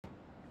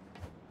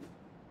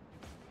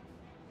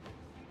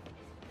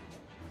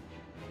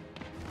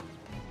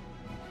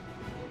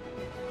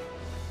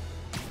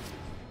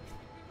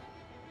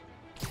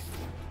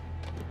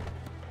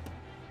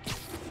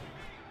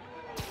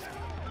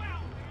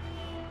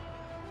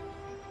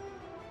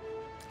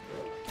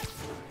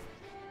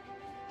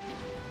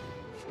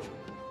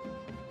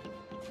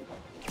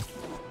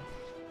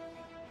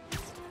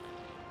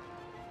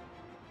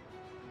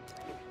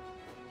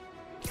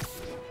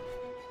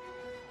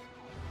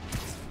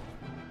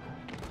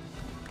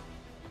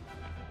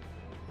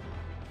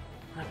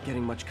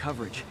getting much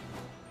coverage.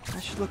 I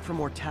should look for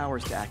more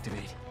towers to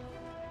activate.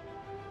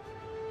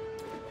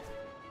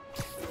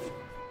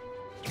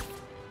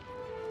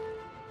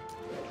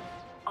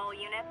 All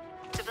units,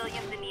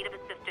 civilians in need of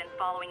assistance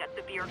following a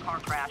severe car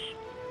crash.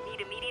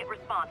 Need immediate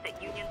response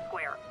at Union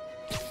Square.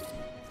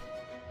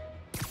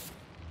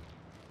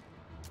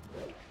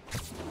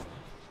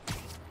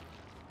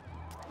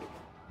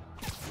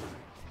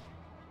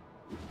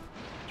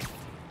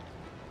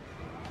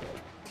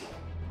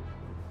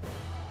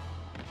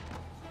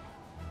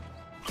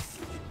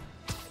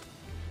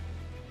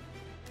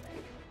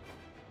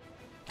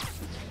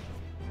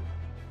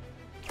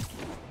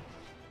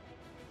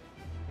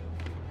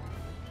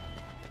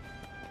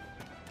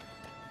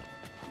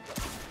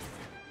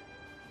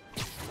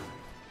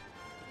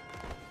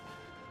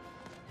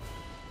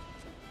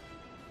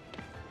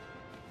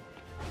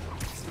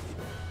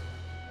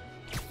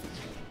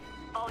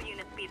 All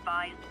units be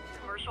advised.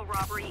 Commercial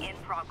robbery in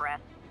progress.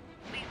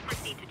 Please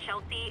proceed to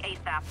Chelsea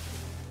ASAP.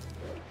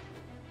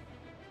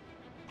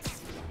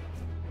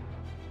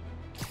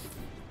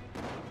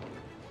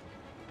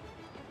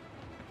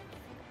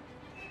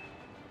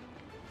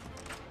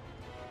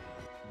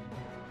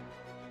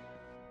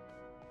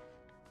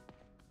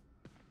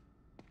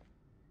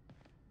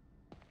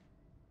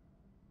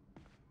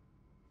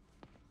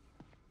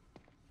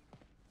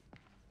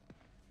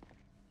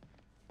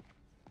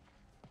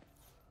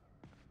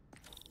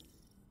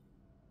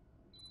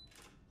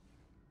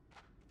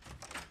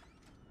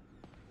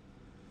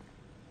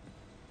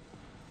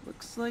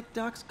 Looks like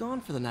Doc's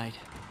gone for the night.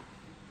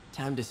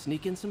 Time to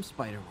sneak in some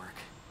spider work.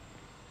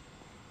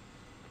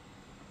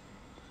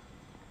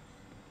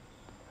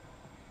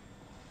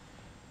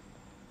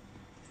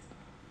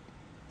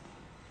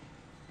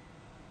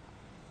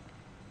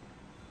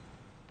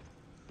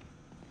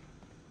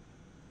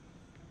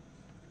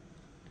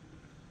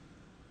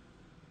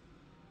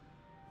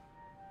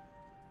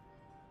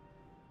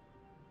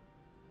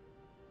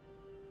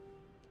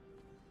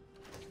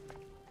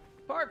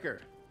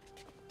 Parker!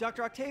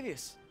 Dr.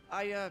 Octavius,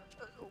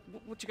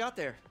 what you got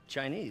there?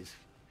 Chinese.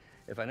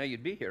 If I know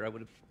you'd be here, I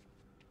would have...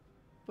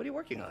 What are you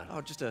working on?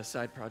 Oh, just a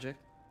side project.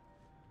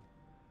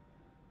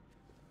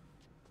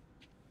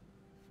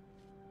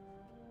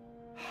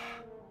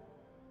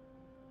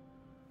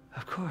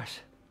 Of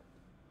course.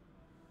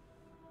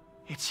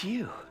 It's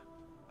you.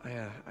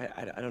 I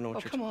don't know what Oh,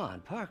 you're... come on,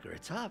 Parker,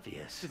 it's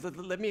obvious.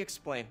 Let me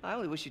explain. I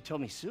only wish you'd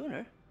told me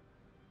sooner.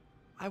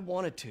 I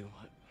wanted to,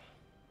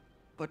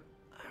 but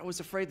I was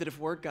afraid that if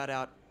word got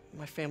out,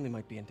 my family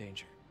might be in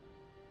danger.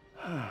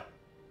 Huh.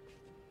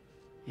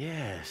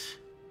 Yes.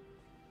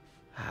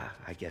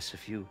 I guess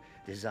if you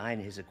design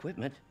his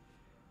equipment,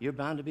 you're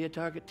bound to be a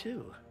target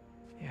too.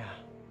 Yeah.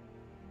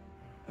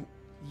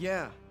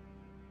 Yeah.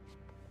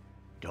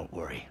 Don't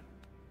worry.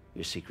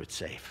 Your secret's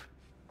safe.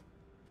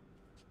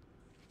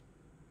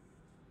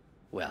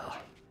 Well,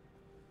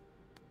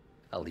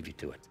 I'll leave you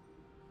to it.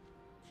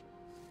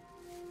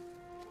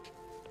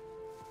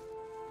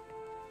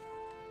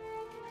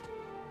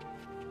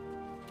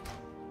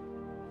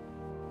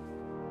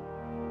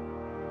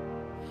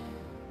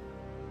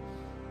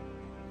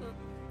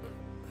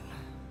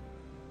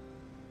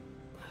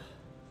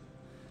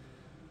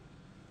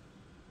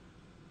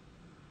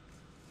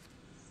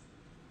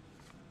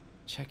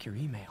 Check your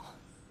email.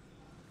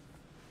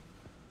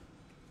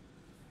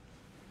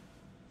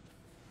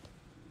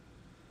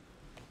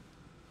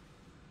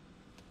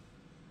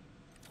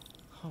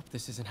 Hope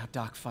this isn't how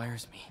Doc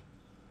fires me.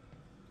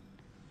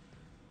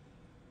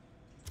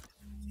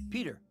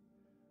 Peter,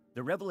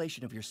 the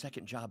revelation of your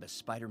second job as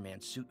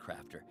Spider-Man suit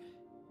crafter,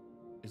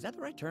 is that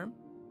the right term?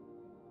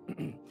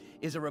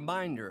 Is a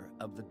reminder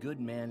of the good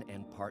man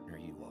and partner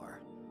you are.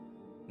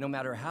 No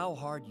matter how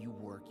hard you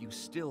work, you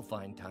still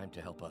find time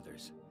to help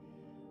others.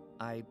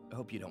 I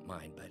hope you don't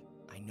mind, but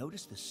I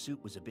noticed the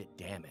suit was a bit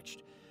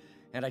damaged,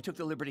 and I took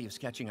the liberty of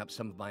sketching up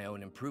some of my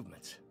own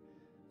improvements.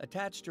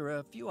 Attached are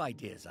a few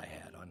ideas I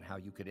had on how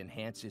you could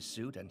enhance his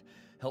suit and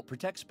help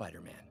protect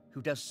Spider-Man,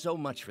 who does so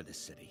much for this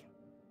city.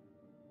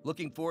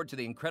 Looking forward to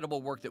the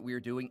incredible work that we are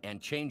doing and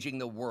changing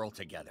the world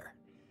together.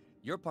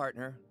 Your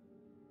partner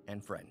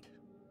and friend,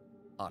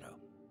 Otto.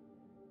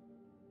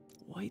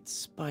 White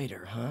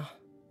spider, huh?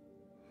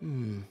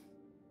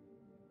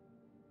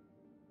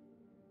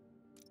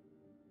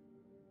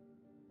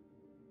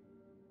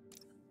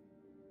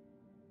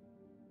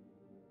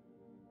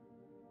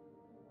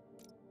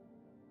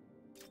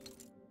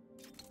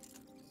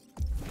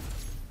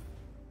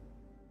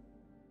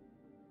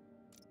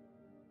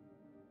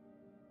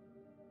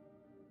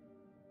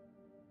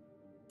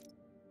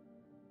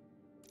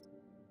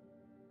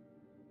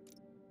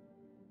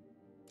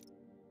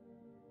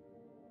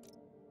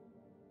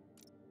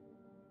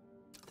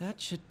 That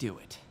should do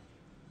it.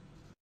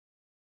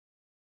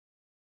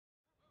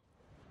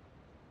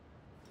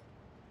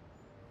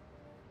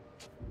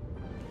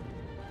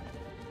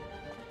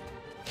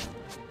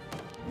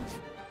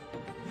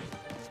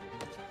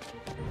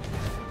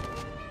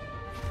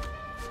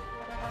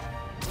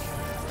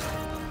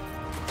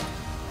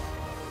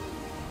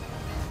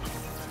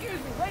 Excuse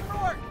me, late for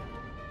work!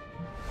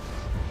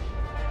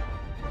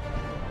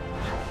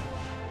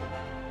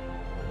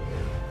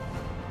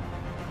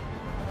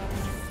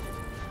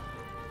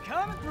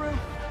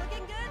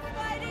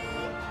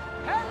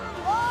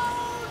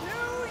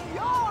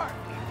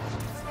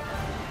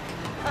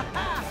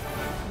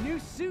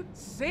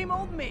 same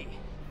old me.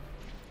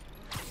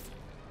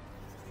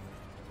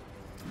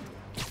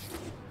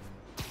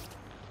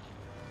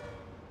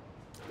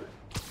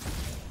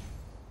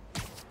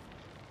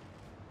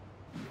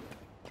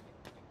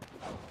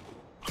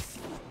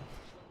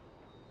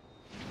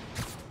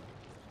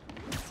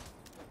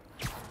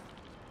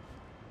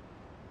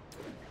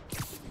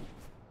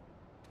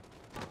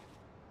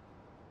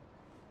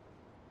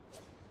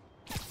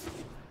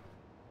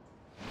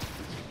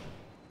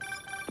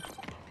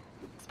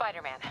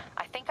 Spider-Man,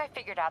 I think I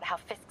figured out how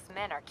Fisk's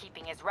men are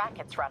keeping his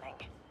rackets running.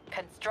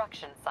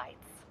 Construction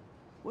sites.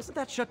 Wasn't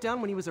that shut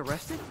down when he was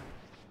arrested?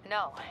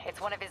 No,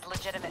 it's one of his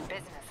legitimate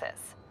businesses.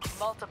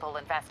 Multiple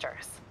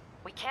investors.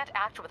 We can't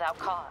act without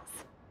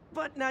cause.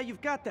 But now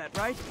you've got that,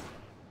 right?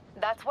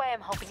 That's why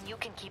I'm hoping you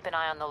can keep an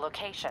eye on the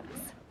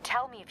locations.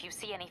 Tell me if you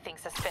see anything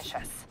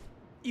suspicious.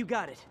 You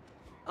got it.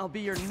 I'll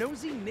be your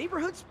nosy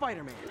neighborhood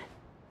Spider-Man.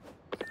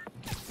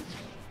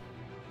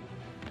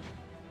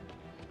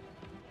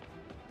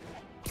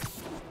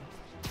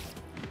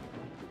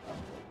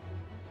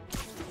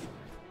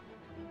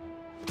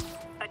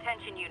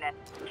 Attention unit.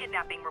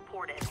 Kidnapping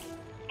reported.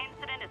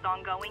 Incident is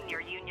ongoing near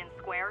Union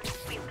Square.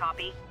 Please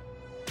copy.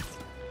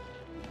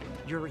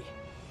 Yuri,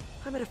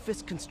 I'm at a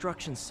Fisk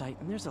construction site,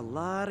 and there's a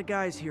lot of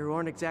guys here who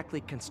aren't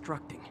exactly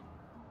constructing.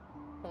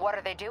 What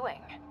are they doing?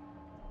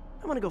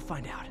 I'm gonna go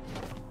find out.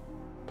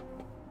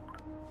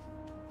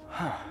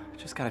 Huh,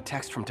 just got a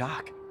text from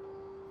Doc.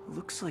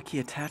 Looks like he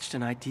attached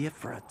an idea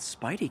for a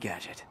Spidey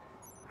gadget.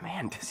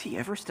 Man, does he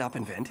ever stop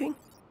inventing?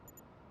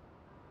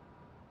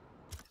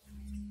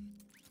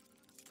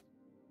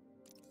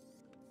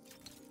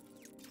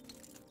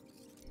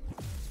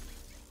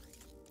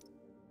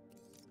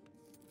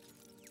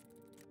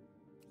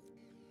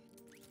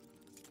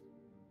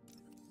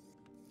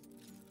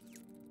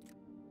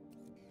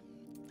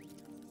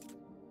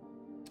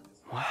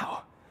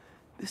 Wow,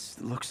 this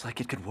looks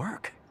like it could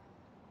work.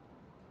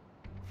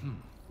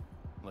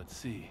 Let's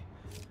see.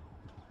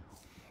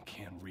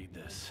 Can't read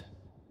this.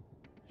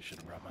 Should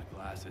have brought my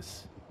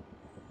glasses.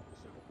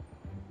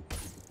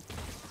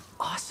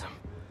 Awesome.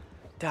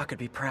 Doc would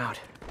be proud.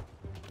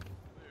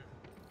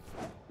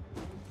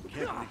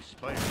 Can't believe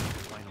Spider-Man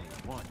finally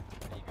won.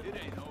 It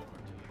ain't over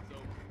till it's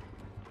over.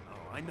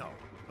 Oh, I know,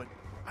 but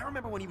I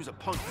remember when he was a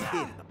punk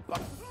kid in the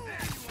buck.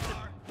 There you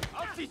are!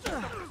 I'll teach you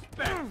some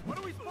respect! What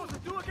are we supposed to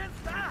do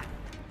against that?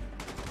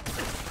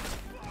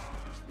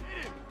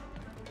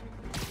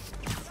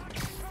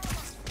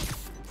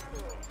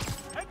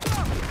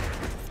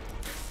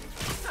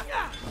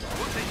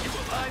 We'll take you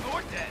alive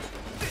or dead.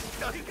 This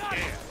doesn't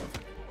care.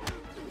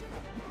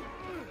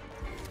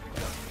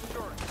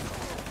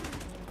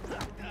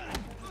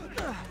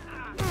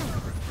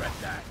 Regret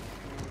that.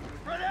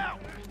 Spread out!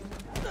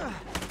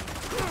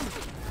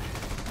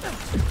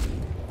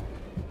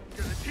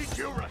 Gonna teach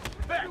you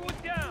respect. Everyone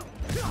down!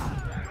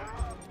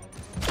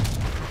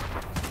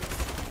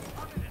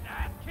 Other than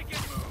that, kick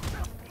and move.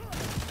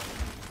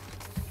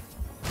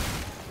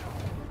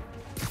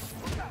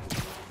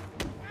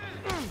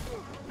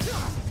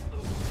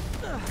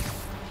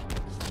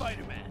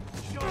 Spider-Man,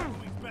 show him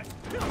who he's best.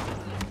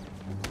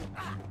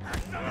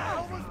 What the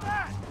hell was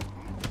that?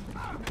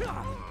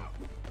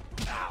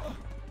 Ow!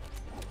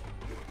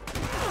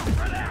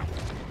 Spread out!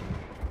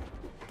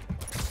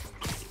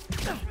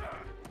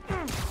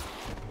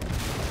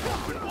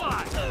 Open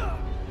wide!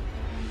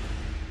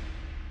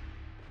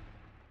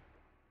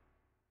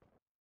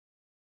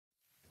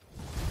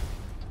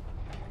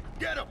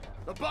 Get him!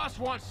 The boss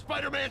wants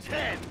Spider-Man's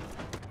head!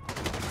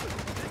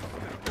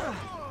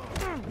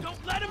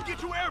 Don't let him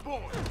get you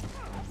airborne!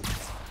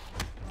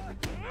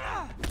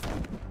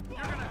 You're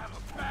gonna have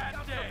a bad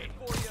day!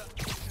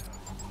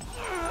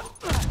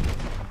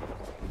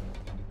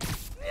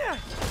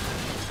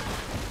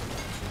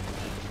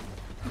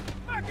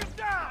 Back him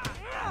down!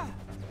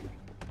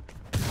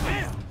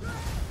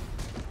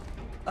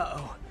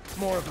 Uh-oh,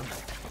 more of them.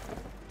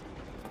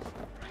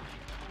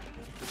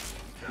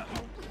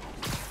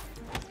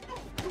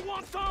 You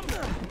want some?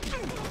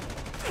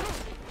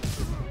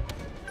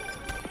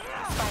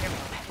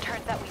 Spider-Man,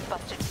 turns out we've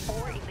busted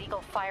 4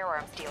 illegal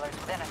firearms dealers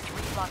within a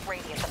 3-block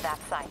radius of that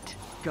site.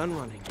 Gun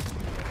running.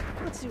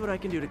 Let's see what I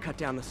can do to cut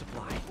down the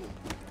supply.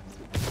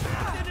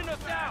 Sending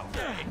us out!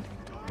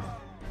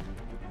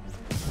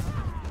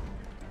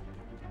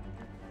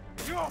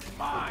 You're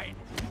mine!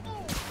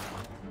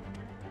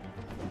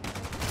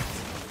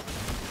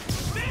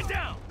 Stand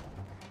down!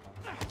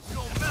 You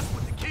don't mess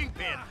with the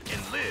Kingpin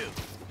and live!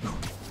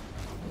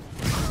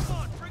 Come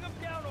on, bring him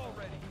down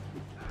already!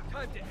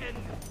 Time to end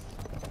this!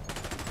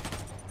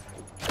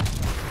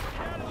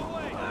 Get out of the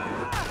way!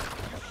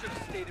 You should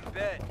have stayed in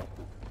bed.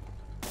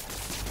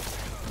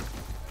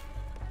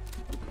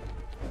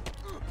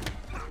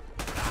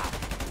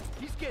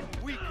 He's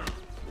getting weaker.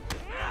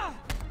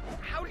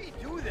 How do you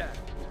do that?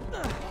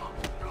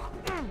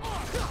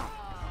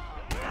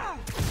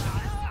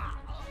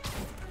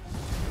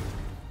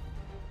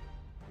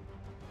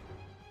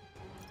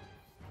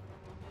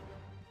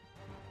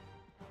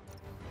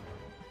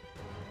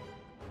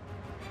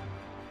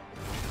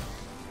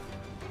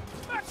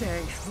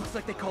 Dang, looks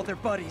like they called their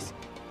buddies.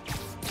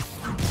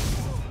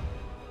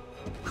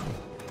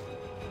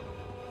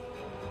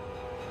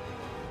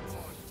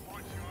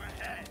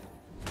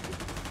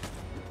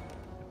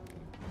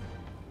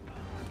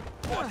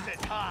 Force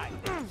it high.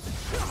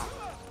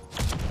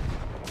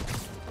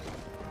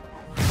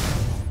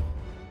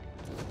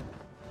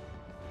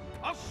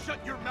 I'll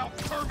shut your mouth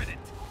permanent.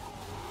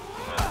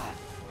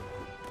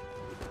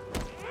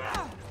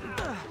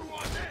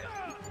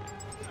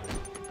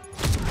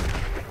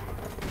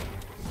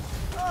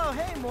 Oh,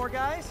 hey, more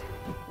guys.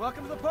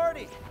 Welcome to the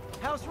party.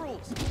 House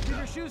rules. Leave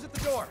your shoes at the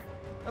door.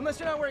 Unless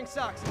you're not wearing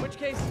socks, in which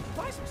case,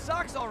 buy some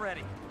socks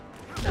already.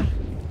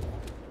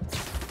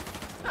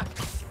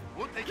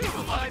 We'll take you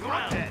alive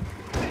or dead.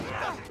 He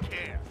doesn't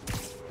care.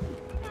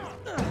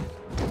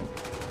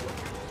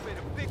 Made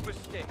a big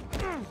mistake.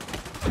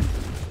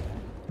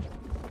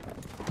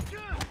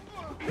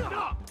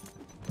 Stop!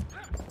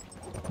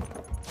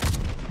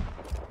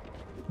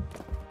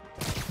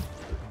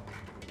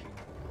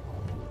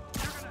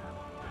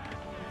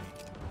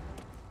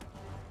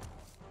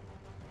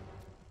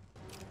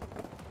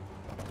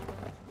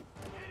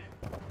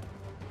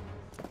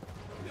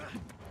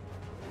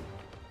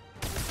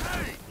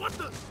 Hey, what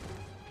the?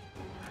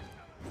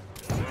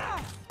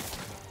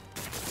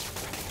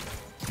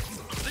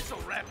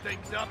 This'll wrap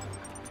things up.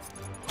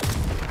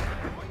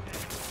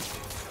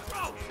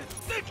 Oh, it's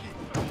sticky!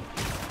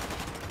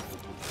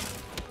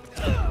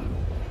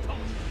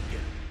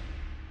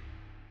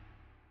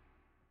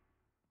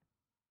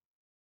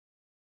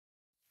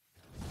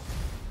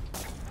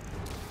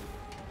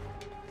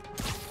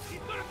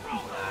 He's gonna throw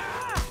it!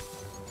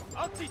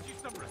 I'll teach you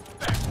some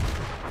respect.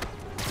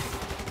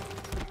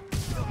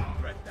 You'll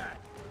regret that.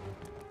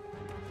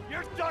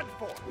 You're done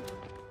for.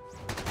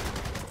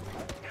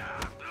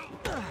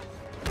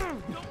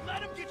 Don't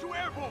let him get you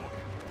airborne.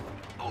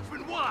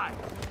 Open wide.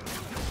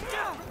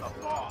 Get from the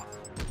boss.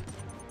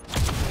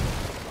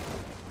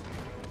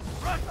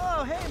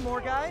 Oh, hey,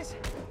 more guys.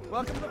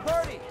 Welcome to the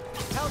party.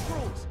 House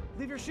rules.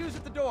 Leave your shoes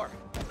at the door.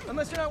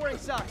 Unless you're not wearing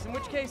socks, in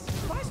which case,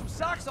 buy some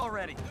socks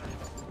already.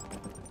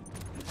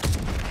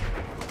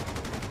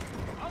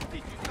 I'll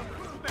teach you some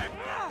respect.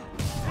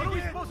 What are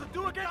we supposed to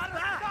do against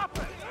that? Stop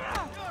it!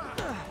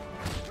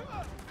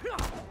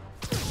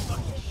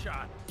 Lucky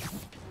shot.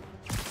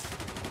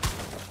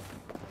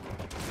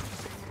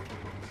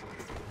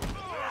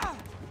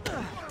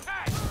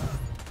 Hey!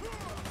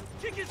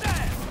 Kick his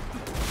ass!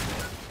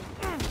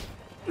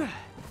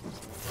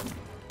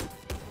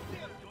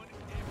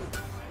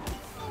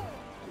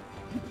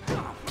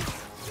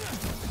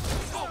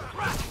 Oh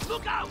crap!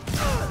 Look out!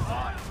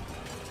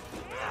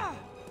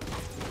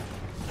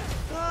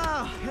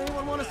 Oh,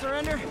 anyone want to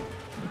surrender?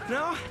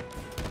 No?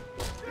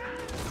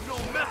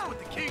 Don't mess with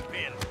the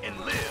kingpin and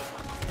live.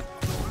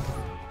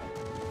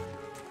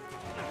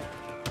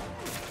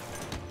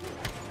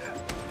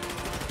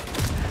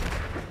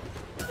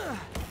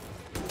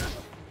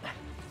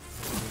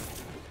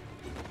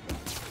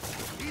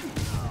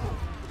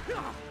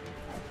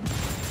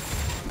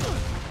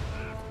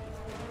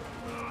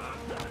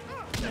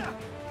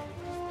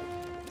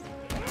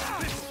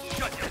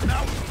 Shut your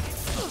mouth!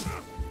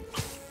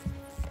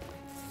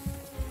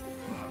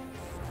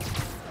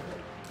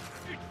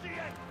 It's the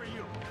end for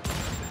you!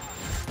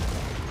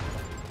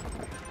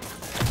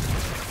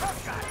 Tough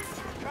guy!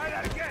 Try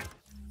that again!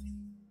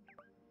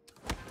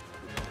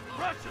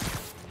 Russian!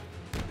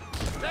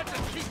 That's a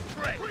cheap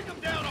trick! Bring him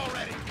down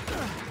already!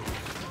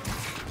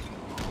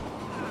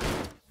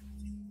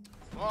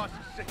 Boss is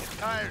sick and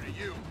tired of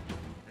you.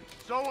 And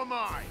so am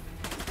I.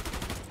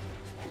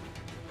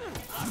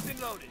 Locked and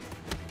loaded.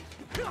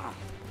 Get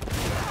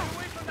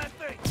away from that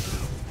thing!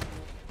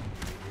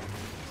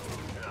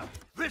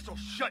 This'll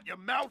shut your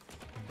mouth!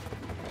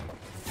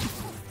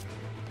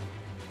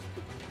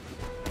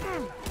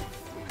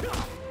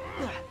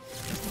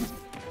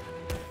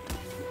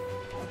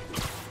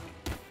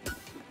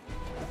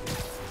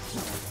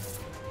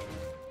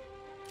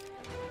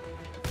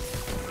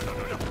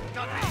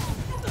 Got me!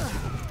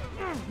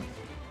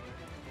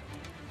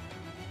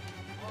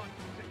 Boss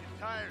is sick and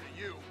tired of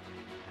you. And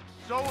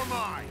so am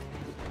I.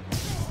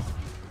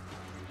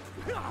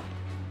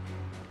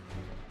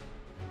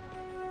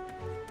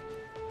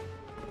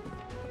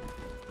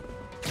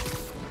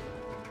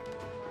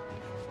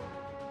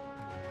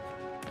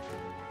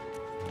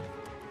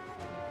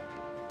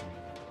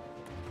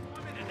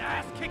 I'm in an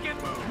ass-kicking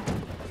mood.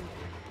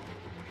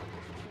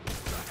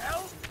 The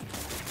hell?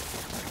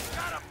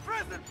 Got a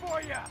present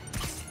for ya!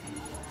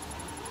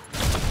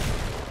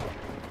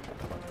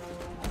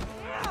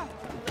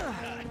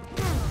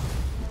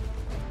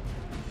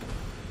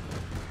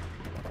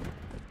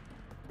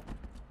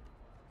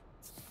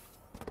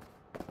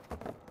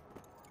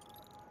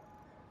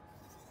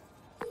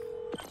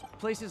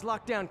 Place is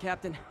locked down,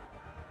 Captain.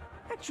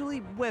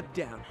 Actually, webbed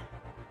down.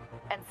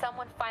 And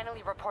someone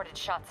finally reported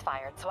shots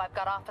fired, so I've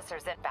got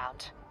officers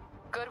inbound.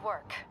 Good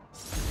work.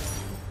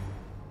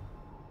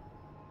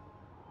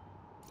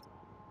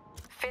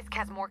 Fisk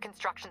has more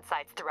construction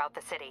sites throughout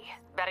the city,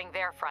 betting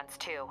their fronts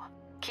too.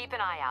 Keep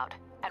an eye out.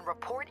 and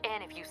report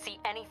in if you see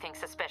anything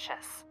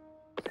suspicious.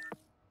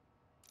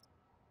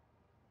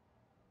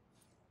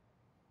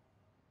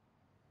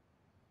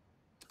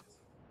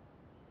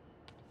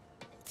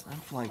 I'm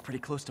flying pretty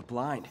close to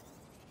blind.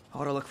 I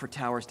ought to look for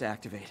towers to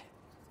activate.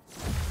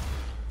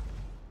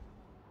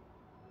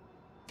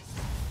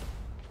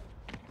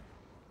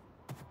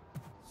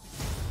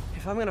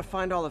 If I'm gonna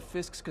find all of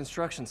Fisk's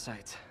construction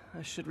sites,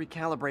 I should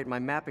recalibrate my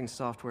mapping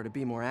software to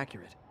be more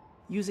accurate.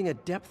 Using a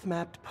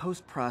depth-mapped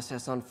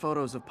post-process on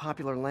photos of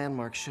popular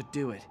landmarks should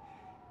do it.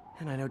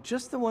 And I know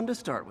just the one to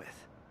start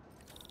with.